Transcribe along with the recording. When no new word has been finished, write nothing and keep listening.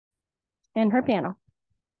and her panel.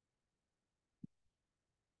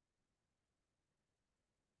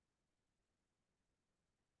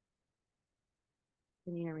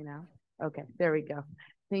 Can you hear me now? Okay, there we go.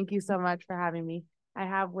 Thank you so much for having me. I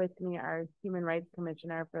have with me our Human Rights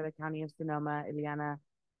Commissioner for the County of Sonoma, Ileana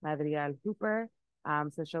Madrigal Hooper.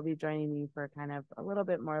 So she'll be joining me for kind of a little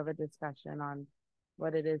bit more of a discussion on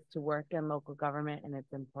what it is to work in local government and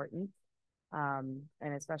its importance, and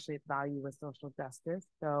especially its value with social justice.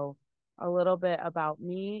 So a little bit about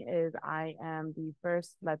me is I am the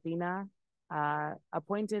first Latina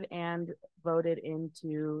appointed and voted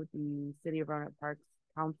into the City of Roanoke Parks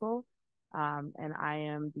Council. And I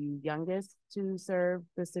am the youngest to serve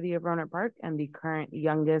the City of Roanoke Park and the current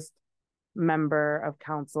youngest member of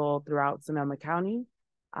council throughout Sonoma County.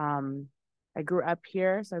 I grew up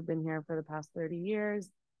here, so I've been here for the past 30 years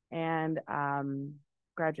and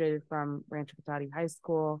graduated from Rancho Cotati High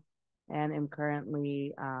School and am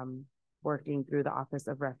currently working through the Office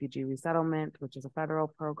of Refugee Resettlement, which is a federal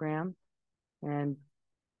program, and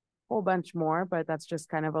a whole bunch more, but that's just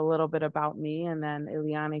kind of a little bit about me. And then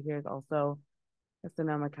Ileana here is also a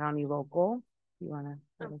Sonoma County local. You want to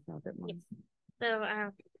let us know a bit more? Yes. So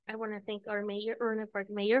I want to thank our mayor, Roanoke Park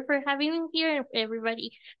mayor, for having me here and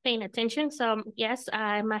everybody paying attention. So yes,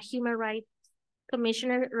 I'm a human rights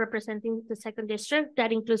commissioner representing the second district.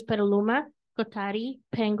 That includes Petaluma, Cotati,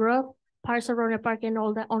 Pengrove, parts of Roanoke Park, and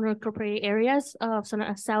all the unincorporated areas of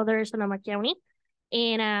southern Sonoma County.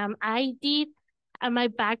 And I did my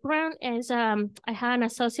background is I had an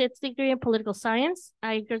associate's degree in political science.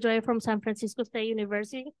 I graduated from San Francisco State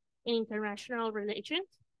University in international relations.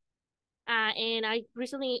 And I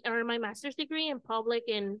recently earned my master's degree in public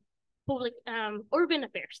urban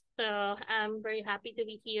affairs. So I'm very happy to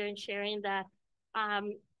be here and sharing that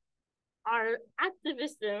our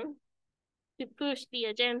activism to push the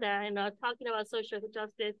agenda and talking about social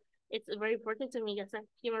justice. It's very important to me as a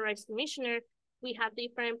human rights commissioner. We have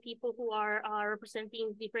different people who are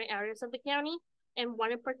representing different areas of the county. And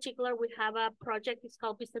one in particular, we have a project, it's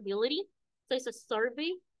called Visibility. So it's a survey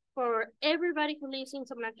for everybody who lives in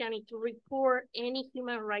Sonoma County to report any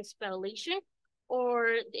human rights violation, or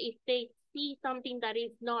if they see something that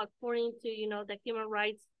is not according to, the human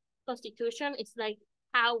rights constitution. It's like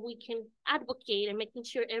how we can advocate and making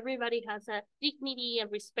sure everybody has a dignity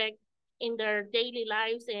and respect in their daily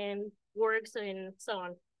lives and works and so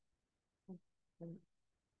on.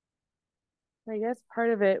 I guess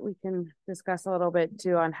part of it we can discuss a little bit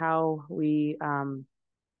too on how we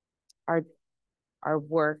our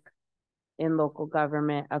work in local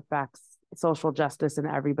government affects social justice in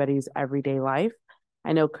everybody's everyday life.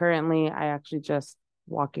 I know currently I actually just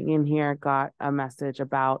walking in here got a message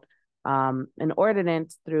about an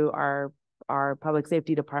ordinance through our public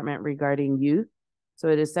safety department regarding youth. So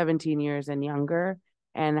it is 17 years and younger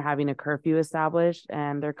and having a curfew established,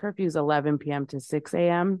 and their curfew is 11 p.m. to 6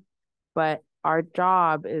 a.m. But our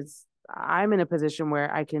job is I'm in a position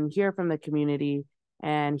where I can hear from the community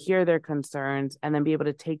and hear their concerns and then be able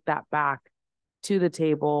to take that back to the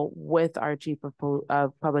table with our chief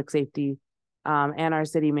of public safety and our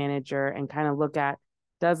city manager and kind of look at,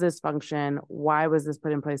 does this function? Why was this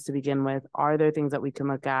put in place to begin with? Are there things that we can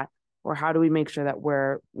look at? Or how do we make sure that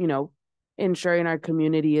we're, ensuring our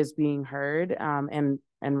community is being heard and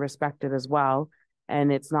respected as well?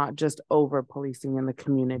 And it's not just over policing in the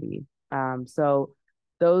community. So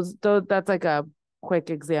that's like a quick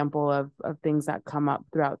example of things that come up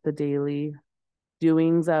throughout the daily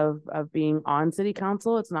doings of being on city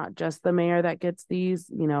council. It's not just the mayor that gets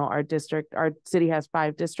these. Our city has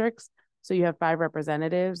 5 districts, so you have 5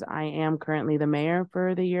 representatives. I am currently the mayor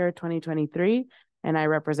for the year 2023, and I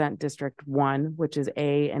represent District 1, which is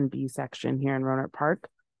A and B section here in Roanoke Park.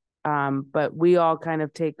 But we all kind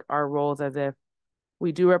of take our roles as if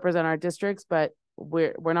we do represent our districts, but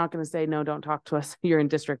we're not going to say, no, don't talk to us. You're in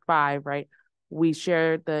District 5, right? We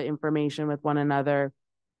share the information with one another,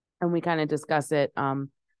 and we kind of discuss it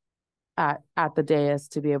at the dais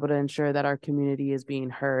to be able to ensure that our community is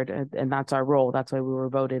being heard, and that's our role. That's why we were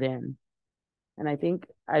voted in. And I think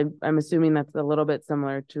I'm assuming that's a little bit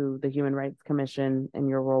similar to the Human Rights Commission and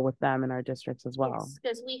your role with them in our districts as well. Yes,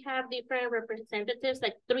 because we have different representatives,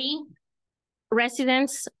 like 3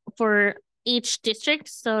 residents for each district.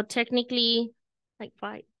 So technically, like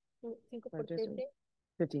 5,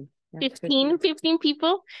 15. Yeah, 15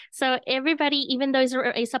 people. So everybody, even though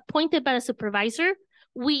is appointed by the supervisor,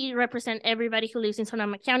 we represent everybody who lives in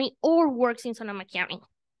Sonoma County or works in Sonoma County.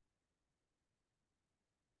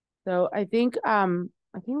 So I think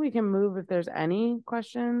we can move if there's any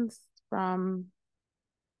questions from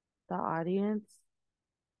the audience.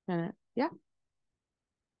 Yeah.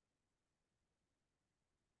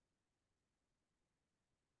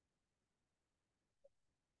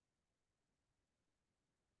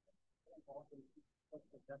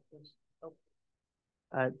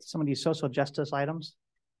 some of these social justice items?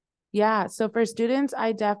 Yeah, so for students,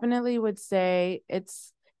 I definitely would say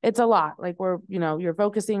it's a lot. Like you're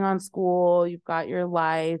focusing on school, you've got your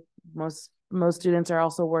life. Most students are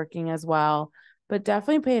also working as well, but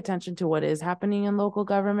definitely pay attention to what is happening in local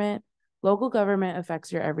government. Local government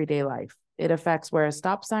affects your everyday life. It affects where a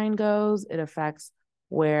stop sign goes. It affects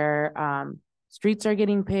where streets are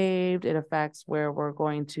getting paved. It affects where we're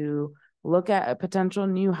going to look at a potential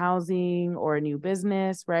new housing or a new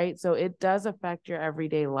business, right? So it does affect your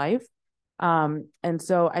everyday life. And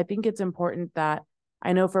so I think it's important that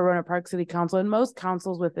I know for Roanoke Park City Council and most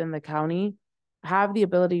councils within the county have the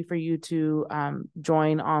ability for you to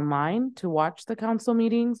join online to watch the council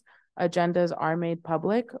meetings. Agendas are made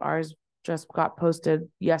public. Ours just got posted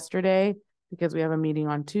yesterday because we have a meeting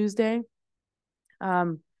on Tuesday.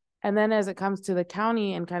 And then as it comes to the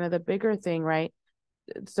county and kind of the bigger thing, right?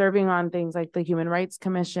 Serving on things like the Human Rights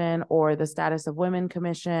Commission or the Status of Women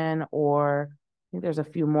Commission, or I think there's a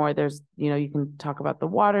few more. There's, you can talk about the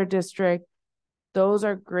Water District. Those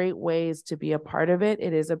are great ways to be a part of it.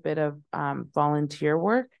 It is a bit of volunteer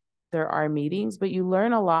work. There are meetings, but you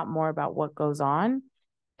learn a lot more about what goes on.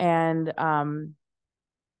 And I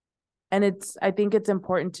think it's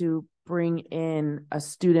important to bring in a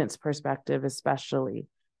student's perspective, especially.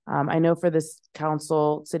 I know for this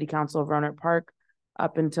city council of Roanoke Park,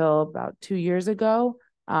 up until about 2 years ago,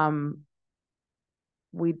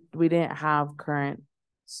 we didn't have current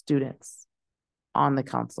students on the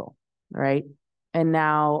council, right? And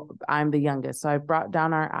now I'm the youngest. So I brought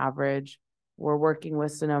down our average. We're working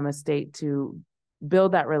with Sonoma State to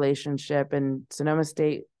build that relationship, and Sonoma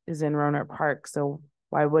State is in Roanoke Park. So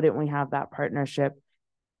why wouldn't we have that partnership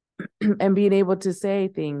and being able to say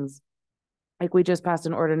things like we just passed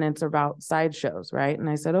an ordinance about sideshows, right? And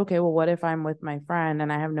I said, okay, well, what if I'm with my friend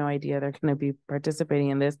and I have no idea they're going to be participating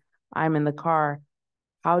in this? I'm in the car.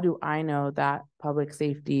 How do I know that public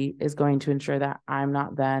safety is going to ensure that I'm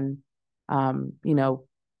not then,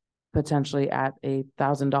 potentially at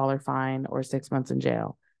 $1,000 fine or 6 months in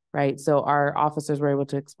jail, right? So our officers were able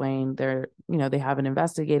to explain they have an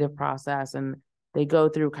investigative process and they go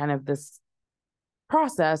through kind of this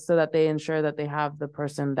process so that they ensure that they have the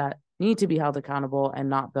person that need to be held accountable and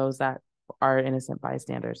not those that are innocent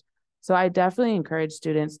bystanders. So I definitely encourage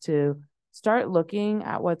students to start looking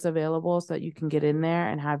at what's available so that you can get in there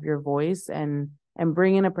and have your voice and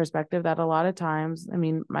bring in a perspective that a lot of times, I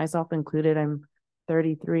mean, myself included, I'm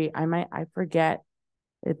 33. I forget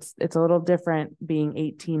it's a little different being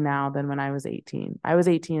 18 now than when I was 18. I was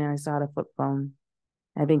 18 and I still had a flip phone.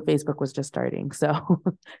 I think Facebook was just starting. So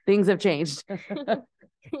things have changed.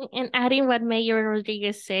 And adding what Mayor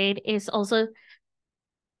Rodriguez said is also,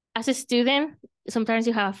 as a student, sometimes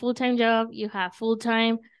you have a full-time job, you have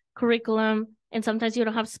full-time curriculum, and sometimes you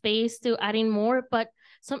don't have space to add in more. But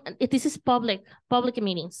this is public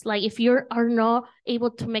meetings. Like if you are not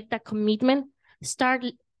able to make that commitment, start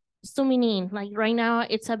zooming in. Like right now,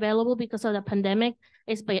 it's available because of the pandemic.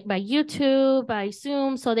 It's by YouTube, by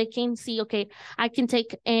Zoom, so they can see, okay, I can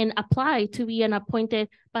take and apply to be an appointed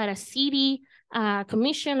by a city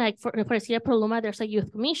commission. Like for the city of Paloma, there's a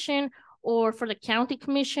youth commission, or for the county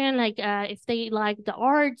commission, like if they like the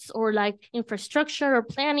arts or like infrastructure or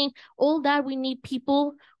planning, all that. We need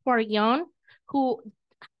people who are young, who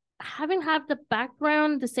haven't had the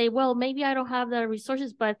background to say, well, maybe I don't have the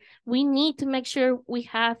resources, but we need to make sure we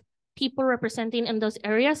have people representing in those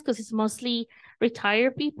areas, because it's mostly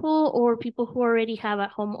retired people or people who already have a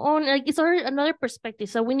home own. Like it's already another perspective.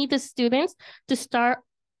 So we need the students to start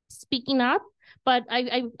speaking up. But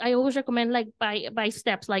I always recommend like by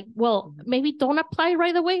steps, like, well, maybe don't apply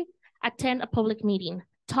right away. Attend a public meeting.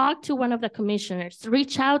 Talk to one of the commissioners.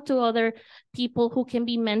 Reach out to other people who can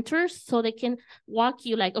be mentors so they can walk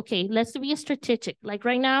you like, okay, let's be strategic. Like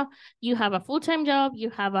right now, you have a full-time job, you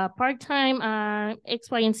have a part-time X,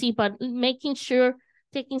 Y, and Z, but making sure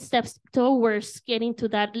taking steps towards getting to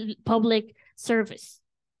that public service.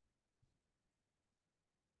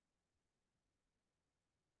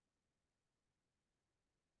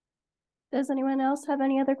 Does anyone else have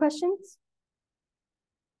any other questions?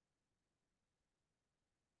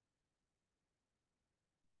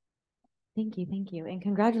 Thank you. And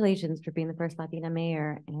congratulations for being the first Latina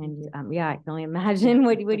mayor. And yeah, I can only imagine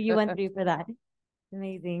what you went through for that.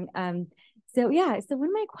 Amazing. So one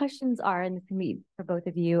of my questions are, and this can be for both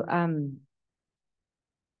of you,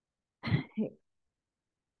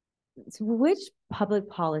 so which public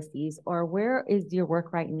policies or where is your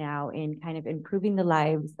work right now in kind of improving the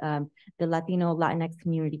lives, the Latino, Latinx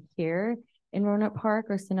community here in Roanoke Park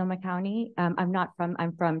or Sonoma County.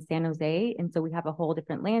 I'm from San Jose, and so we have a whole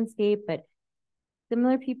different landscape, but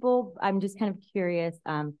similar people. I'm just kind of curious.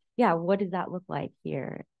 Yeah, what does that look like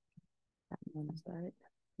here? Can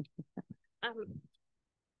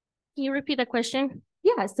you repeat the question?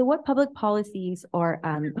 Yeah, so what public policies or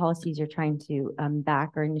policies you're trying to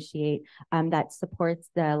back or initiate that supports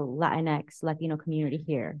the Latinx, Latino community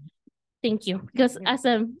here? Thank you. Because as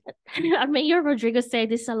Mayor Rodriguez said,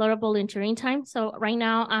 this is a lot of volunteering time. So right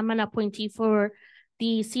now I'm an appointee for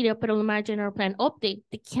the City of Petaluma General Plan update.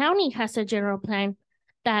 The county has a general plan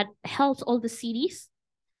that helps all the cities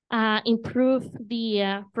improve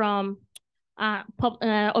the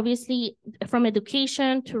obviously from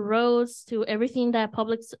education to roads to everything that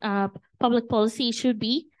public policy should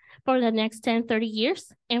be for the next 10, 30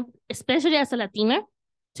 years. And especially as a Latina,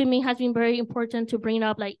 to me has been very important to bring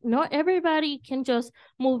up, like, not everybody can just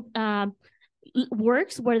move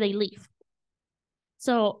works where they live.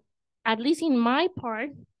 So at least in my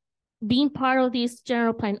part, being part of this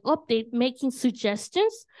general plan update, making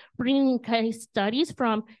suggestions, bringing case studies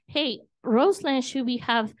from, hey, Roseland should we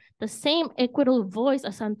have the same equitable voice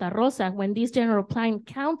as Santa Rosa when this general plan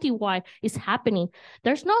countywide is happening.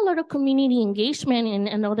 There's not a lot of community engagement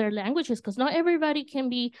in other languages because not everybody can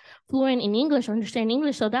be fluent in English or understand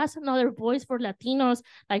English. So that's another voice for Latinos,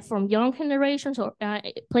 like from young generations or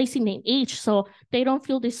placing in age. So they don't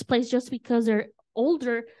feel displaced just because they're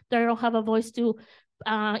older, they don't have a voice to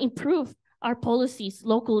improve our policies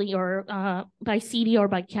locally or by city or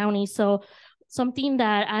by county. So something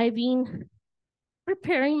that I've been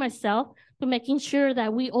preparing myself to making sure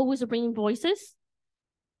that we always bring voices.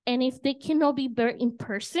 And if they cannot be there in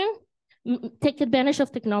person, take advantage of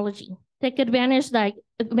technology. Take advantage, like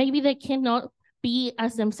maybe they cannot be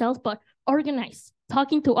as themselves, but organize,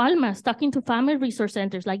 talking to almas, talking to family resource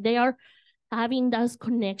centers, like they are having those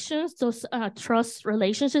connections, those trust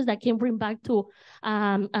relationships that can bring back to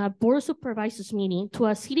a board of supervisors meeting, to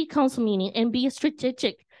a city council meeting, and be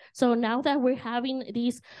strategic. So now that we're having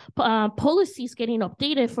these policies getting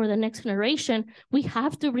updated for the next generation, we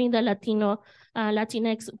have to bring the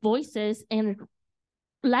Latinx voices and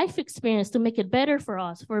life experience to make it better for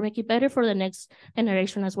us, for make it better for the next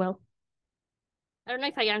generation as well. I don't know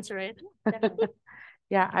if I answer it.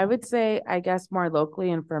 Yeah, I would say, I guess more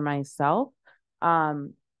locally and for myself,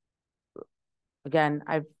 again,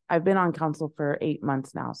 I've been on council for 8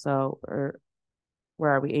 months now. So,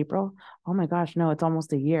 where are we, April? Oh my gosh, no, it's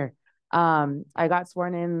almost a year. I got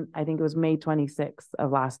sworn in, I think it was May 26th of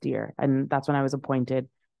last year. And that's when I was appointed.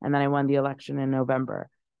 And then I won the election in November.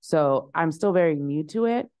 So I'm still very new to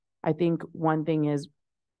it. I think one thing is,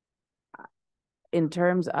 in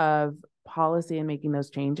terms of policy and making those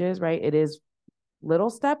changes, right? It is little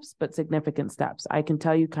steps, but significant steps. I can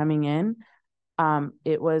tell you coming in,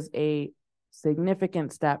 it was a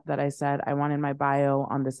significant step that I said I wanted my bio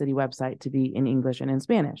on the city website to be in English and in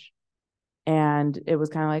Spanish. And it was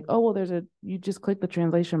kind of like, oh, well, you just click the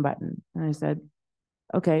translation button. And I said,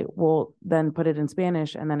 okay, well, then put it in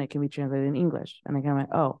Spanish and then it can be translated in English. And I kind of went,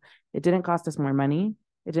 oh, it didn't cost us more money.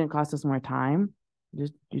 It didn't cost us more time. You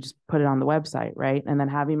just put it on the website, right? And then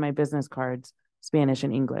having my business cards, Spanish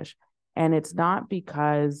and English. And it's not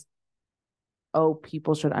because, oh,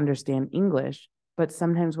 people should understand English, but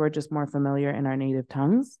sometimes we're just more familiar in our native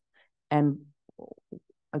tongues. And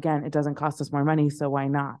again, it doesn't cost us more money, so why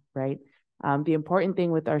not, right? The important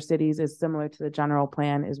thing with our cities is similar to the general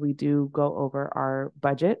plan is we do go over our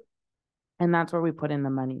budget, and that's where we put in the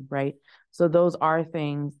money, right? So those are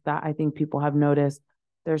things that I think people have noticed.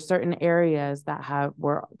 There's certain areas that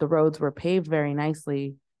where the roads were paved very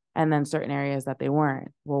nicely, and then certain areas that they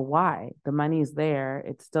weren't. Well, why? The money's there.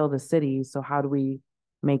 It's still the city. So how do we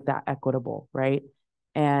make that equitable, right?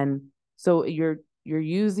 And so you're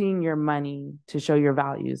using your money to show your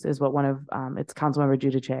values is what one of it's Councilmember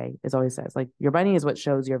Giudice is always says, like, your money is what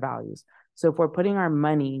shows your values. So if we're putting our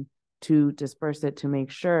money to disperse it to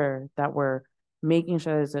make sure that we're making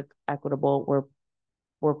sure it's equitable,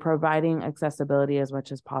 we're providing accessibility as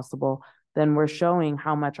much as possible, then we're showing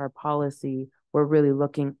how much our policy, we're really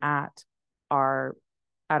looking at our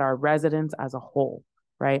residents as a whole,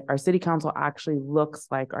 right? Our city council actually looks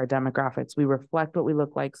like our demographics. We reflect what we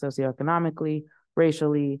look like socioeconomically,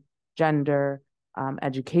 racially, gender,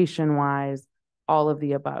 education-wise, all of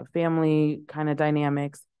the above, family kind of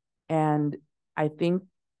dynamics. And I think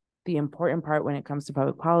the important part when it comes to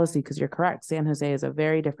public policy, because you're correct, San Jose is a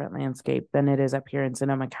very different landscape than it is up here in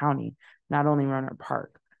Sonoma County, not only Roanoke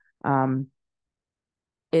Park.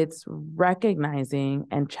 It's recognizing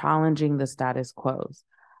and challenging the status quo.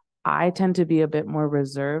 I tend to be a bit more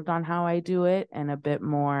reserved on how I do it and a bit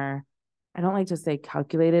more, I don't like to say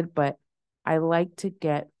calculated, but I like to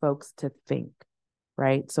get folks to think,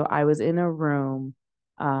 right? So I was in a room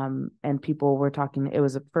and people were talking, it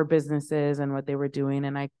was for businesses and what they were doing.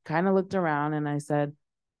 And I kind of looked around and I said,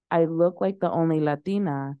 I look like the only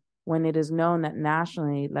Latina when it is known that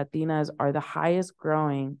nationally, Latinas are the highest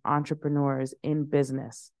growing entrepreneurs in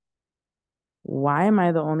business. Why am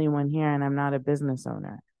I the only one here and I'm not a business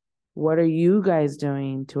owner? What are you guys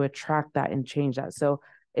doing to attract that and change that? So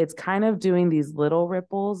it's kind of doing these little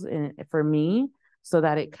ripples for me so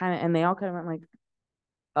that it kind of, and they all kind of went like,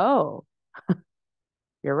 oh,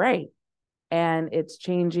 you're right. And it's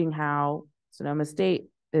changing how Sonoma State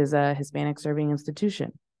is a Hispanic serving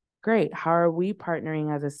institution. Great. How are we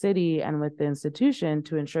partnering as a city and with the institution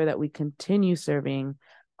to ensure that we continue serving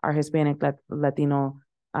our Hispanic Latino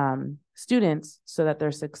students so that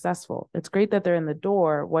they're successful? It's great that they're in the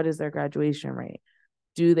door. What is their graduation rate?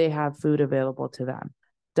 Do they have food available to them?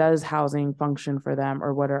 Does housing function for them,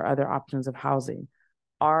 or what are other options of housing?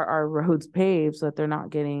 Are our roads paved so that they're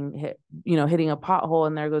not getting hit, hitting a pothole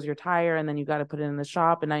and there goes your tire and then you got to put it in the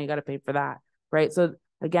shop and now you got to pay for that, right? So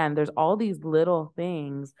again, there's all these little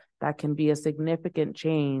things that can be a significant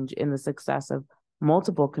change in the success of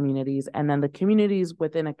multiple communities and then the communities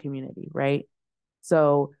within a community, right?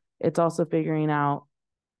 So it's also figuring out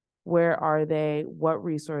where are they, what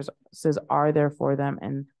resources are there for them,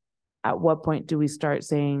 and at what point do we start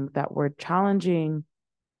saying that we're challenging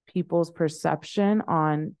people's perception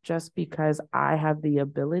on just because I have the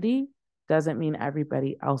ability doesn't mean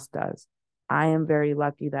everybody else does. I am very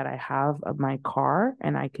lucky that I have my car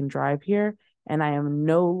and I can drive here and I am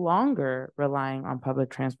no longer relying on public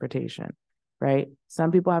transportation, right?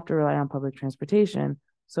 Some people have to rely on public transportation.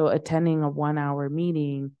 So attending a 1 hour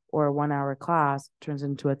meeting or a 1 hour class turns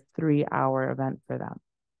into a 3 hour event for them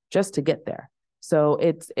just to get there. So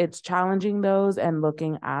it's challenging those and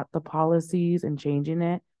looking at the policies and changing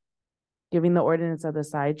it. Giving the ordinance of the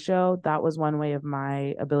sideshow, that was one way of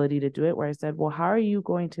my ability to do it, where I said, well, how are you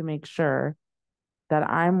going to make sure that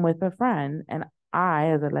I'm with a friend and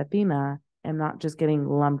I, as a Latina, am not just getting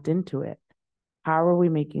lumped into it? How are we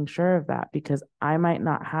making sure of that? Because I might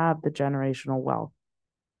not have the generational wealth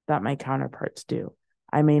that my counterparts do.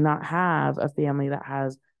 I may not have a family that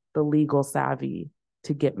has the legal savvy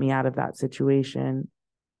to get me out of that situation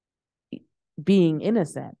being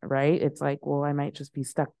innocent, right? It's like, well, I might just be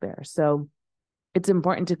stuck there. So it's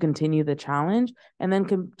important to continue the challenge and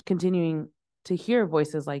then continuing to hear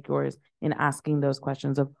voices like yours in asking those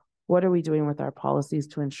questions of what are we doing with our policies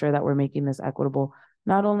to ensure that we're making this equitable,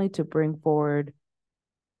 not only to bring forward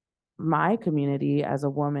my community as a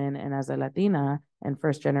woman and as a Latina and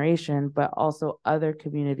first generation, but also other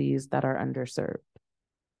communities that are underserved.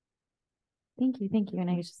 Thank you.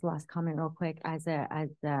 And I guess just the last comment real quick, as a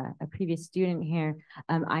previous student here,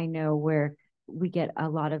 I know where we get a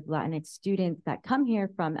lot of Latinx students that come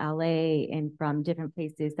here from LA and from different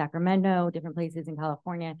places, Sacramento, different places in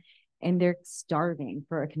California, and they're starving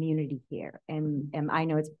for a community here. And I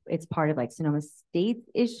know it's part of like Sonoma State's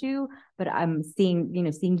issue, but I'm seeing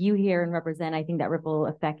you here and represent, I think that ripple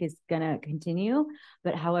effect is gonna continue.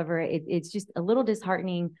 But however, it's just a little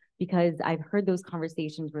disheartening because I've heard those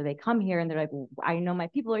conversations where they come here and they're like, well, I know my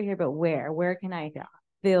people are here, but where can I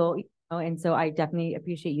feel? And so I definitely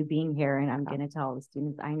appreciate you being here. And I'm gonna tell the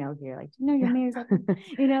students I know here, like, your mayor's up,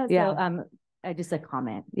 so just a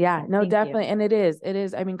comment. Yeah, no, Thank definitely. you. And it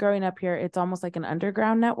is. I mean, growing up here, it's almost like an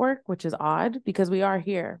underground network, which is odd because we are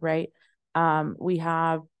here, right? We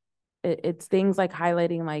have, it's things like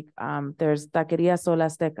highlighting, like there's Taqueria Sol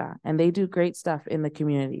Azteca, and they do great stuff in the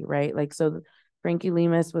community, right? Like, so Frankie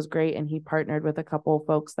Lemus was great, and he partnered with a couple of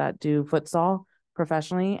folks that do futsal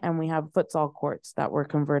professionally, and we have futsal courts that were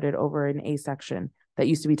converted over in A section that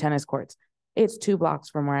used to be tennis courts. It's 2 blocks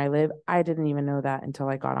from where I live. I didn't even know that until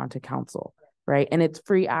I got onto council, right? And it's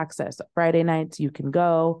free access. Friday nights you can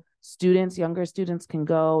go. Students, younger students can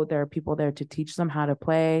go. There are people there to teach them how to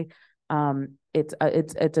play. It's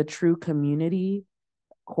a true community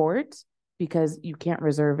court because you can't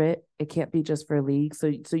reserve it. It can't be just for league. So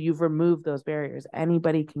you've removed those barriers.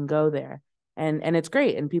 Anybody can go there, and it's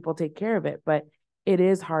great, and people take care of it. But it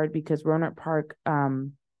is hard because Rohnert Park,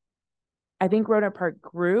 I think Rohnert Park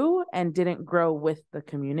grew and didn't grow with the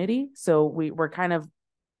community. So we're kind of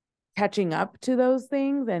catching up to those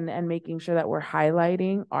things and making sure that we're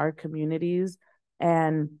highlighting our communities.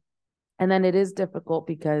 And then it is difficult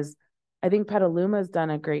because I think Petaluma's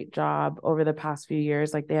done a great job over the past few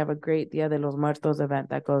years. Like, they have a great Dia de los Muertos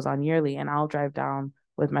event that goes on yearly, and I'll drive down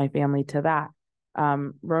with my family to that.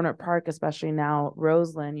 Rohnert Park, especially now,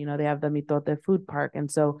 Roseland, they have the Mitote food park.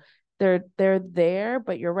 And so they're there,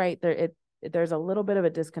 but you're right. there's a little bit of a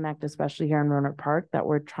disconnect, especially here in Roanoke Park, that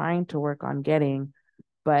we're trying to work on getting,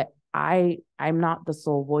 but I'm not the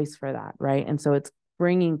sole voice for that, right? And so it's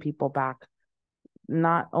bringing people back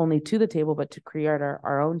not only to the table, but to create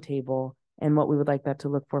our own table and what we would like that to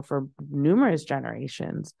look for numerous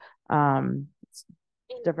generations, different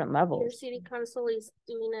Your levels. city council is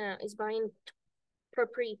buying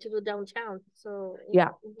property to the downtown, so.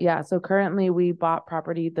 Yeah. So currently we bought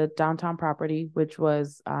property, the downtown property, which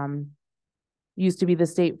was used to be the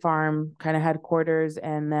State Farm kind of headquarters,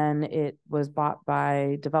 and then it was bought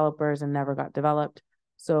by developers and never got developed.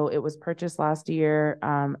 So it was purchased last year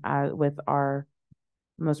with our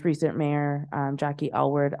most recent mayor, Jackie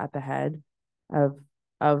Elward, at the head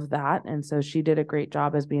of that. And so she did a great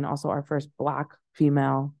job as being also our first Black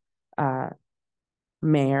female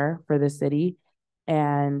mayor for the city.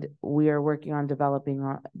 And we are working on developing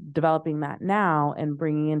that now and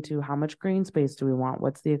bringing into how much green space do we want?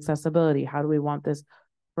 What's the accessibility? How do we want this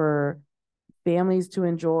for families to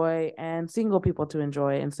enjoy and single people to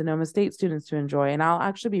enjoy and Sonoma State students to enjoy? And I'll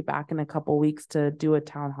actually be back in a couple weeks to do a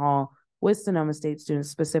town hall with Sonoma State students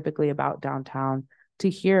specifically about downtown to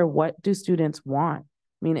hear what do students want.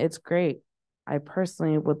 I mean, it's great. I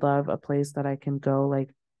personally would love a place that I can go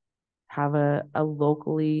like have a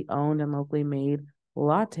locally owned and locally made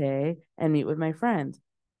latte and meet with my friends.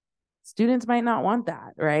 Students might not want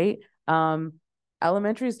that, right?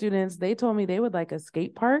 Elementary students, they told me they would like a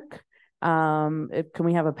skate park. Can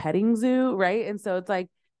we have a petting zoo, right? And so it's like,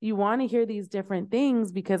 you want to hear these different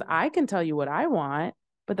things because I can tell you what I want,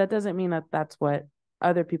 but that doesn't mean that that's what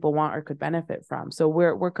other people want or could benefit from. So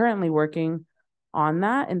we're currently working on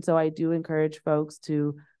that. And so I do encourage folks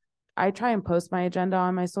I try and post my agenda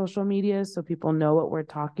on my social media so people know what we're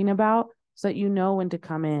talking about, so that you know when to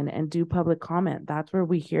come in and do public comment. That's where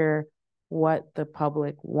we hear what the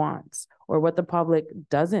public wants or what the public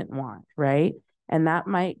doesn't want, right? And that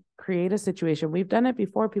might create a situation. We've done it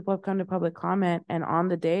before. People have come to public comment, and on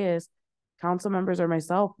the dais, council members or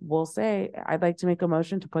myself will say, I'd like to make a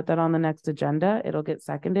motion to put that on the next agenda. It'll get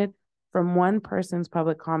seconded. From one person's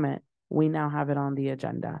public comment, we now have it on the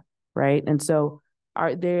agenda, right? And so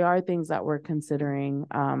they are things that we're considering.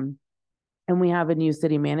 And we have a new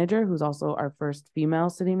city manager who's also our first female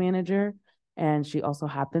city manager. And she also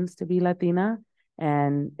happens to be Latina.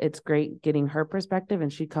 And it's great getting her perspective.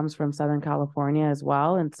 And she comes from Southern California as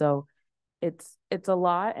well. And so it's a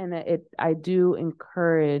lot. And I do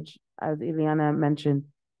encourage, as Ileana mentioned,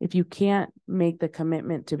 if you can't make the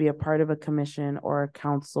commitment to be a part of a commission or a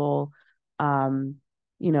council,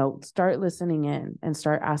 start listening in and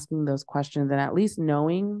start asking those questions and at least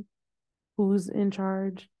knowing who's in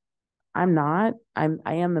charge. I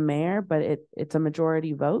am the mayor, but it's a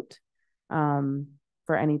majority vote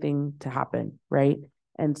for anything to happen, right?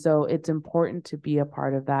 And so it's important to be a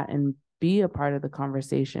part of that and be a part of the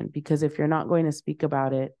conversation, because if you're not going to speak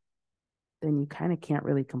about it, then you kind of can't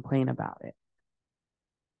really complain about it.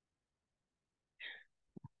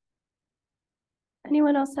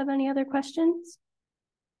 Anyone else have any other questions?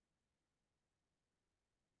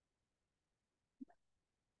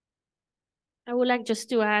 I would like just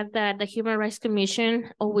to add that the Human Rights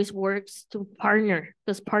Commission always works to partner,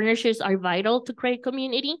 because partnerships are vital to create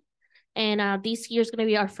community. And this year is going to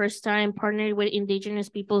be our first time partnering with Indigenous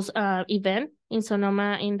people's event in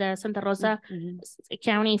Sonoma in the Santa Rosa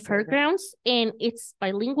County Fairgrounds. And it's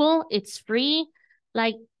bilingual, it's free.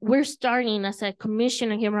 Like, we're starting as a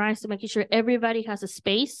commission on human rights to making sure everybody has a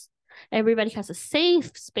space, everybody has a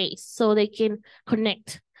safe space so they can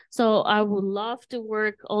connect. So I would love to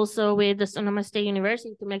work also with the Sonoma State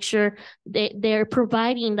University to make sure they're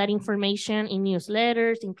providing that information in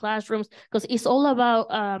newsletters, in classrooms, because it's all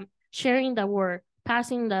about sharing the word,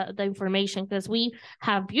 passing the information, because we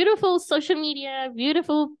have beautiful social media,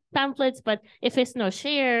 beautiful pamphlets, but if it's not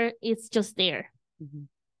shared, it's just there. Mm-hmm.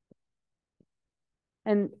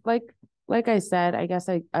 And like I said, I guess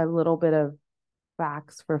a little bit of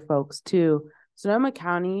facts for folks too. Sonoma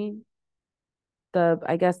County,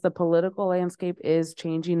 the political landscape is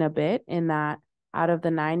changing a bit in that out of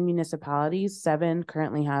the 9 municipalities, 7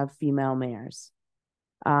 currently have female mayors.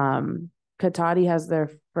 Cotati has their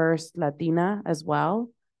first Latina as well,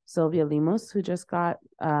 Sylvia Lemus, who just got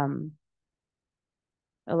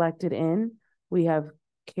elected in. We have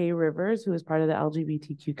Kay Rivers, who is part of the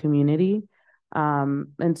LGBTQ community.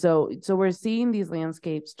 And so we're seeing these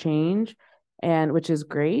landscapes change, and which is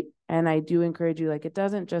great. And I do encourage you, like, it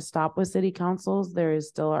doesn't just stop with city councils. There is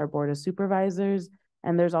still our board of supervisors,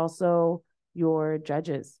 and there's also your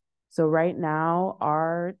judges. So right now,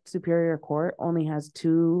 our Superior Court only has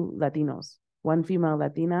 2 Latinos, 1 female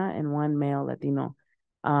Latina and 1 male Latino.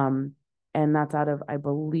 And that's out of, I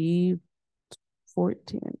believe,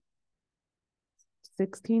 14,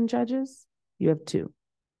 16 judges, you have 2.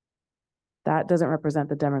 That doesn't represent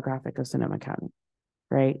the demographic of Sonoma County,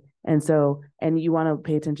 right? And so, and you want to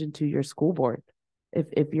pay attention to your school board.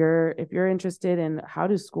 If you're interested in how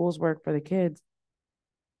do schools work for the kids,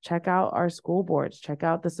 check out our school boards, check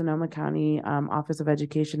out the Sonoma County Office of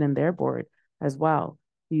Education and their board as well.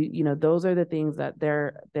 You know, those are the things that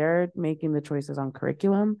they're making the choices on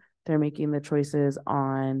curriculum. They're making the choices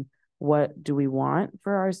on what do we want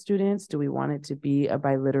for our students? Do we want it to be a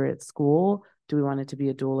biliterate school? Do we want it to be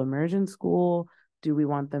a dual immersion school? Do we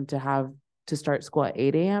want them to start school at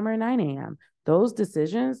 8 a.m. or 9 a.m.? Those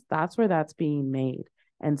decisions, that's where that's being made.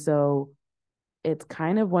 And so it's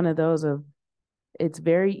kind of one of those of, it's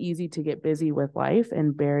very easy to get busy with life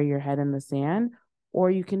and bury your head in the sand, or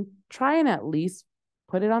you can try and at least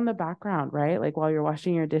put it on the background, right? Like while you're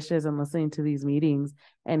washing your dishes and listening to these meetings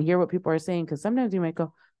and hear what people are saying. Because sometimes you might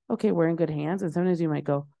go, okay, we're in good hands. And sometimes you might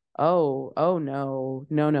go, oh no,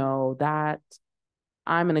 that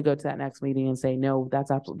I'm going to go to that next meeting and say, no,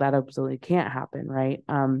 that absolutely can't happen. Right.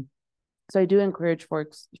 So I do encourage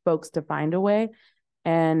folks to find a way.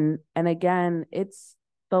 And again,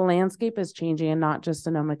 the landscape is changing, and not just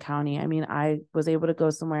Sonoma County. I mean, I was able to go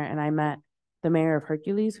somewhere and I met the mayor of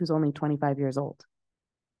Hercules, who's only 25 years old.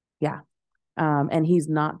 Yeah. And he's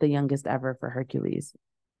not the youngest ever for Hercules.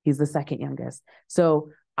 He's the second youngest. So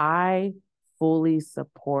I fully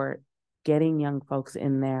support getting young folks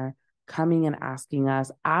in there, coming and asking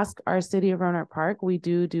us. Ask our City of Roanoke Park. We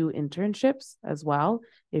do internships as well.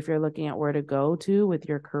 If you're looking at where to go to with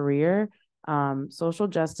your career, social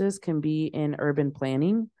justice can be in urban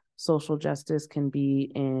planning. Social justice can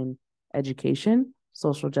be in education.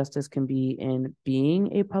 Social justice can be in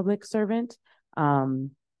being a public servant.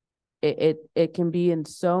 It can be in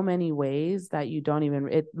so many ways that you don't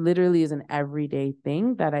even, it literally is an everyday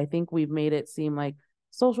thing that I think we've made it seem like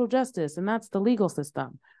social justice and that's the legal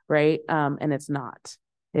system, right? And it's not.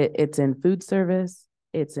 It's in food service,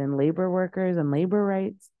 it's in labor workers and labor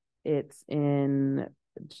rights, it's in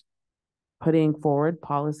putting forward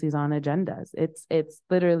policies on agendas. It's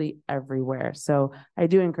literally everywhere. So I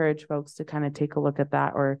do encourage folks to kind of take a look at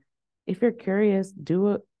that, or if you're curious,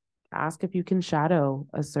 ask if you can shadow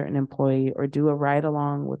a certain employee or do a ride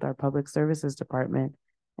along with our public services department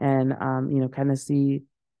and, kind of see,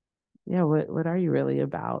 what are you really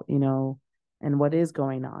about, and what is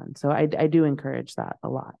going on. So I do encourage that a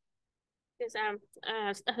lot.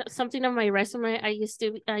 Because something on my resume, I used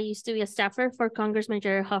to be a staffer for Congressman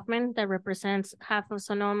Jerry Hoffman that represents half of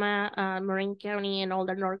Sonoma, Marin County, and all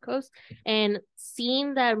the North Coast. And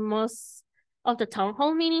seeing that most of the town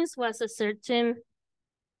hall meetings was a certain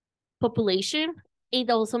population, it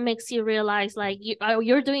also makes you realize like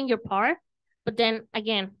you're doing your part, but then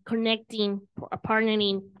again, connecting,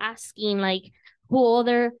 partnering, asking like who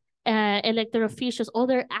other elected officials,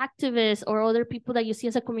 other activists, or other people that you see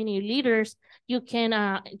as a community leaders, you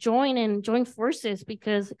can join forces,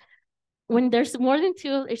 because when there's more than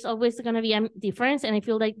 2, there's always going to be a difference. And I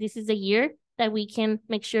feel like this is a year that we can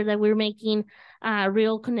make sure that we're making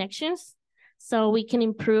real connections so we can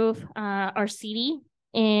improve our city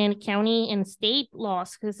and county and state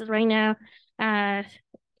laws. Because right now,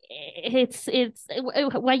 it's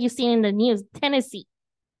what you see in the news. Tennessee,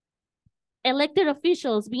 elected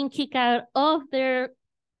officials being kicked out of their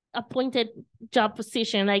appointed job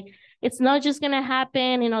position. Like, it's not just going to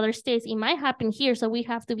happen in other states. It might happen here. So we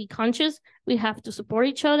have to be conscious. We have to support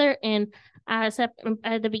each other. And as at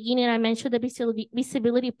the beginning, I mentioned the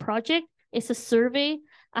Visibility Project. It's a survey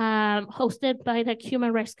hosted by the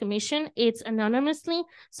Human Rights Commission. It's anonymously.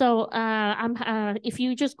 So if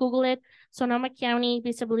you just Google it, Sonoma County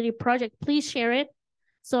Visibility Project, please share it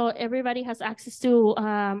so everybody has access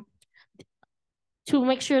to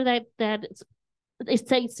make sure that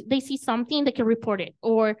they see something, they can report it.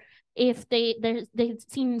 Or if they've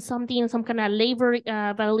seen something, some kind of labor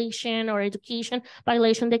violation or education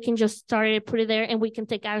violation, they can just put it there, and we can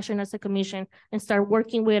take action as a commission and start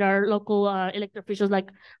working with our local elected officials like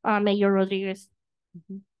Mayor Rodriguez.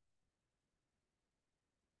 Mm-hmm.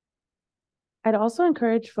 I'd also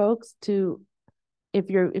encourage folks to, if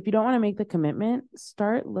you don't want to make the commitment,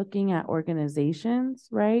 start looking at organizations,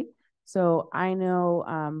 right? So I know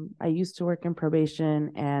I used to work in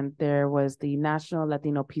probation, and there was the National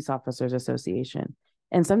Latino Peace Officers Association.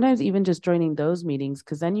 And sometimes even just joining those meetings,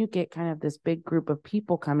 because then you get kind of this big group of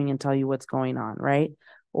people coming and tell you what's going on, right?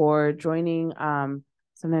 Or joining,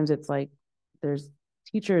 sometimes it's like there's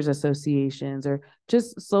teachers associations, or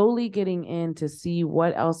just slowly getting in to see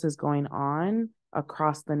what else is going on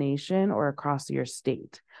across the nation or across your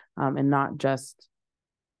state, and not just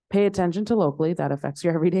pay attention to locally, that affects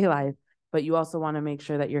your everyday life, but you also want to make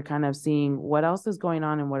sure that you're kind of seeing what else is going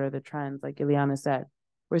on and what are the trends. Like Ileana said,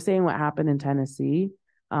 we're saying what happened in Tennessee.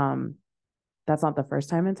 That's not the first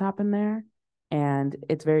time it's happened there. And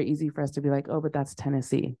it's very easy for us to be like, oh, but that's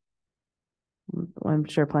Tennessee. I'm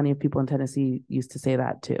sure plenty of people in Tennessee used to say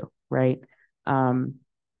that too, right?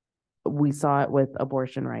 We saw it with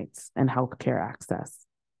abortion rights and healthcare access.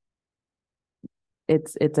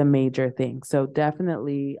 It's a major thing. So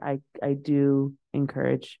definitely I do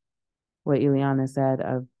encourage what Ileana said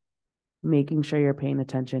of making sure you're paying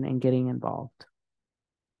attention and getting involved.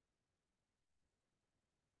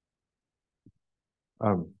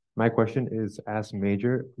 My question is, as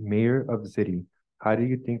mayor of the city, how do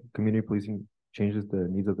you think community policing changes the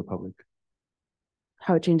needs of the public?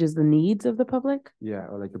 How it changes the needs of the public? Yeah,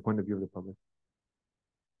 or like the point of view of the public.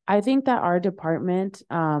 I think that our department,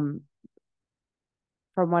 from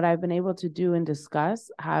what I've been able to do and discuss,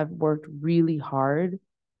 have worked really hard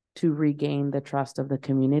to regain the trust of the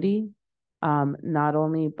community, not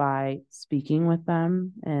only by speaking with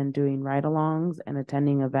them and doing ride-alongs and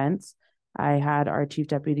attending events. I had our chief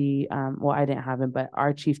deputy, well, I didn't have him, but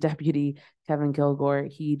our chief deputy, Kevin Kilgore,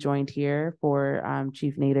 he joined here for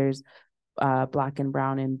Chief Nader's Black and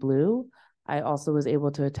Brown and Blue. I also was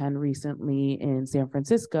able to attend recently in San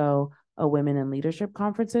Francisco a Women in Leadership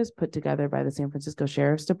conferences put together by the San Francisco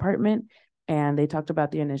Sheriff's Department. And they talked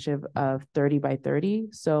about the initiative of 30 by 30.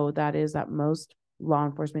 So that is that most law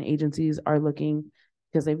enforcement agencies are looking,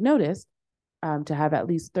 because they've noticed, to have at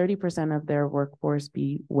least 30% of their workforce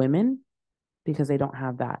be women, because they don't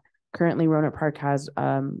have that. Currently, Roanoke Park has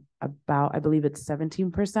about, I believe it's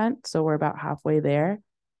 17%. So we're about halfway there.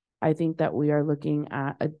 I think that we are looking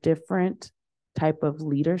at a different type of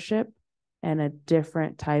leadership and a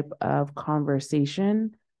different type of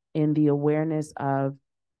conversation in the awareness of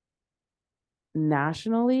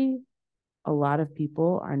nationally, a lot of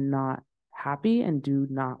people are not happy and do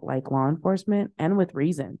not like law enforcement, and with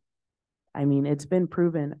reason. I mean, it's been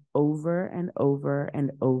proven over and over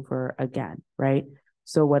and over again, right?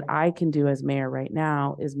 So what I can do as mayor right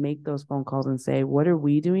now is make those phone calls and say, what are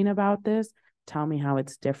we doing about this? Tell me how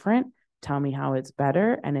it's different. Tell me how it's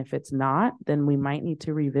better. And if it's not, then we might need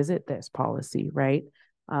to revisit this policy, right?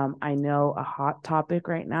 I know a hot topic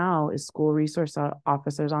right now is school resource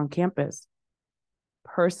officers on campus.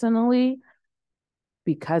 Personally,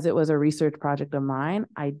 because it was a research project of mine,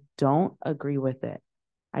 I don't agree with it.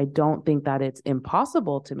 I don't think that it's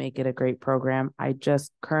impossible to make it a great program. I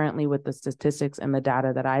just currently, with the statistics and the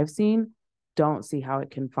data that I've seen, don't see how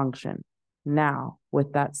it can function. Now,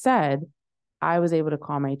 with that said, I was able to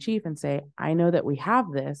call my chief and say, I know that we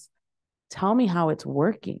have this. Tell me how it's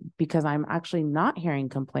working, because I'm actually not hearing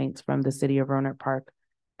complaints from the city of Roanoke Park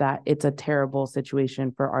that it's a terrible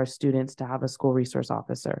situation for our students to have a school resource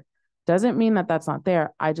officer. Doesn't mean that that's not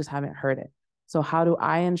there. I just haven't heard it. So how do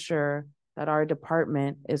I ensure that our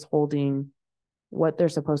department is holding what they're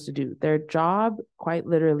supposed to do? Their job quite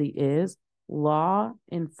literally is law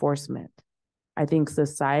enforcement. I think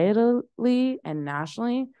societally and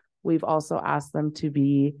nationally, we've also asked them to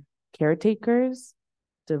be caretakers,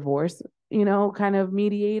 divorce, kind of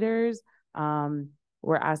mediators.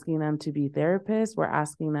 We're asking them to be therapists. We're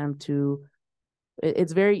asking them to,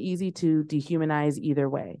 it's very easy to dehumanize either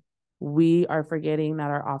way. We are forgetting that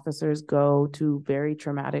our officers go to very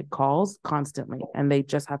traumatic calls constantly, and they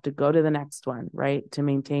just have to go to the next one, right, to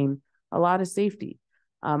maintain a lot of safety.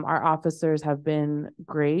 Our officers have been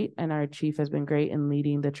great, and our chief has been great in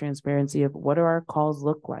leading the transparency of what do our calls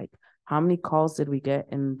look like? How many calls did we get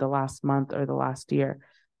in the last month or the last year?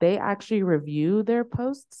 They actually review their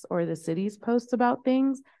posts or the city's posts about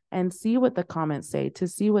things and see what the comments say, to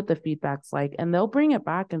see what the feedback's like. And they'll bring it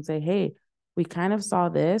back and say, hey, we kind of saw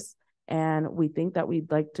this, and we think that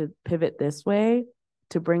we'd like to pivot this way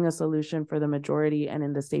to bring a solution for the majority and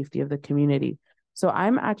in the safety of the community. So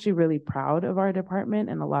I'm actually really proud of our department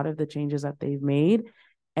and a lot of the changes that they've made,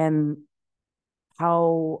 and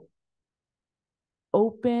how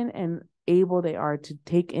open and able they are to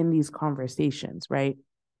take in these conversations, right?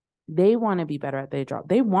 They want to be better at their job.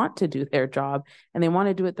 They want to do their job, and they want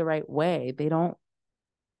to do it the right way. They don't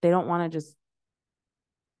want to just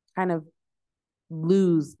kind of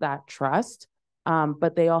lose that trust.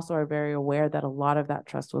 But they also are very aware that a lot of that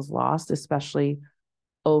trust was lost, especially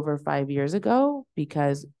over 5 years ago,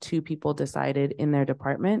 because two people decided in their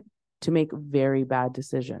department to make very bad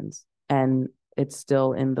decisions. And it's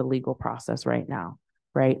still in the legal process right now,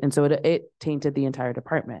 right? And so it tainted the entire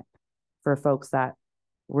department for folks that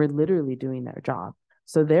were literally doing their job.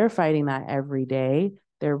 So they're fighting that every day.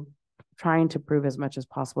 They're trying to prove as much as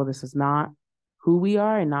possible this is not who we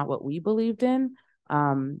are and not what we believed in.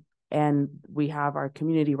 And we have our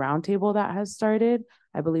community roundtable that has started.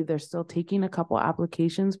 I believe they're still taking a couple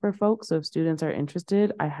applications for folks. So if students are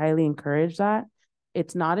interested, I highly encourage that.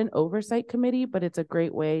 It's not an oversight committee, but it's a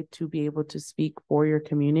great way to be able to speak for your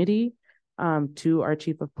community to our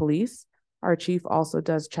chief of police. Our chief also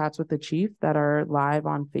does chats with the chief that are live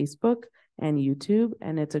on Facebook and YouTube.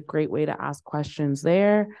 And it's a great way to ask questions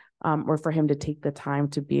there, or for him to take the time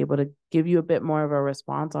to be able to give you a bit more of a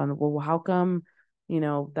response on, well, how come,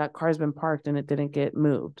 that car's been parked and it didn't get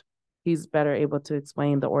moved? He's better able to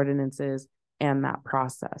explain the ordinances and that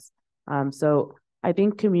process. So I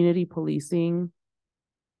think community policing,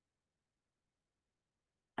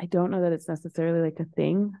 I don't know that it's necessarily like a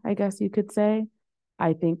thing, I guess you could say.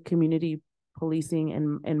 I think community policing,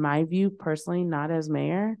 in my view, personally, not as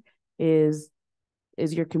mayor, is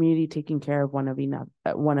your community taking care of one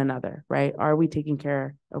another, right? Are we taking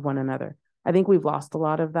care of one another? I think we've lost a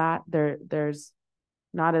lot of that. There's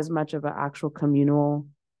not as much of an actual communal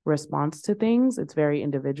response to things. It's very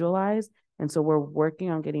individualized. And so we're working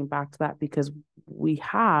on getting back to that because we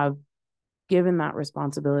have given that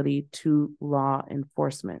responsibility to law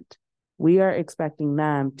enforcement. We are expecting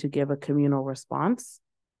them to give a communal response,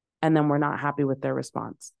 and then we're not happy with their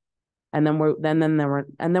response. And then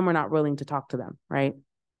we're not willing to talk to them, right?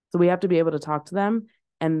 So we have to be able to talk to them.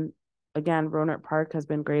 And again, Rohnert Park has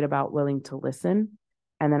been great about willing to listen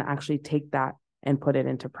and then actually take that and put it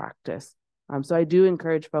into practice. So I do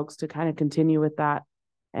encourage folks to kind of continue with that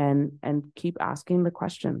and keep asking the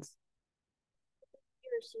questions.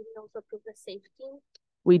 Also approve the safe team.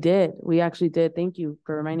 We did. We actually did. Thank you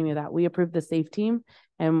for reminding me of that. We approved the safe team,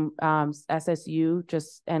 and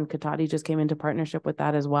SSU and Katati just came into partnership with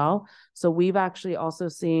that as well. So we've actually also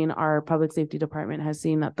seen, our public safety department has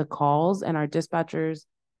seen that the calls, and our dispatchers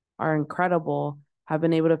are incredible, have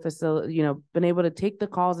been able to been able to take the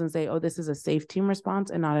calls and say, oh, this is a safe team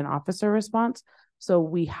response and not an officer response. So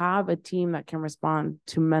we have a team that can respond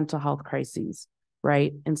to mental health crises,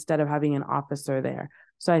 right? Instead of having an officer there.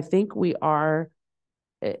 So I think we are,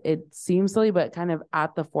 it seems silly, but kind of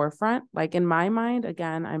at the forefront. Like in my mind,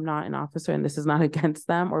 again, I'm not an officer and this is not against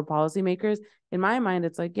them or policymakers. In my mind,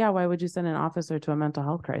 it's like, yeah, why would you send an officer to a mental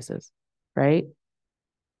health crisis, right?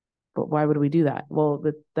 But why would we do that? Well,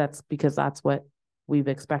 that's because that's what we've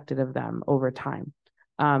expected of them over time.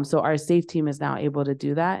 So our safe team is now able to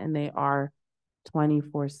do that, and they are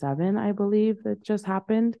 24/7, I believe. That just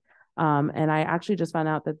happened. And I actually just found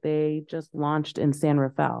out that they just launched in San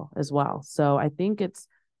Rafael as well. So I think it's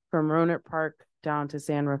from Rohnert Park down to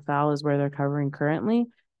San Rafael is where they're covering currently.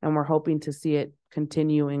 And we're hoping to see it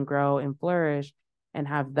continue and grow and flourish and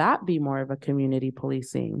have that be more of a community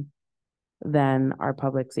policing than our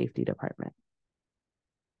public safety department.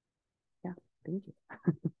 Yeah, thank you.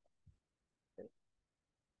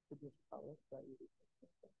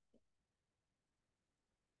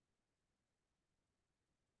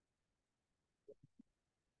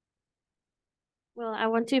 Well, I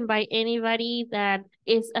want to invite anybody that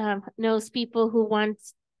knows people who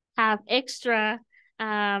have extra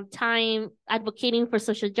time advocating for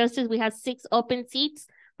social justice. We have 6 open seats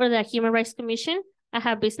for the Human Rights Commission. I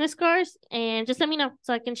have business cards, and just let me know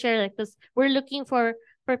so I can share it, because we're looking for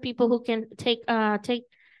people who can take the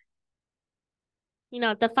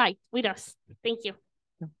fight with us. Thank you.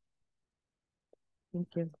 Thank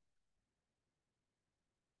you.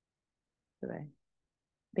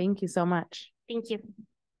 Thank you so much. Thank you.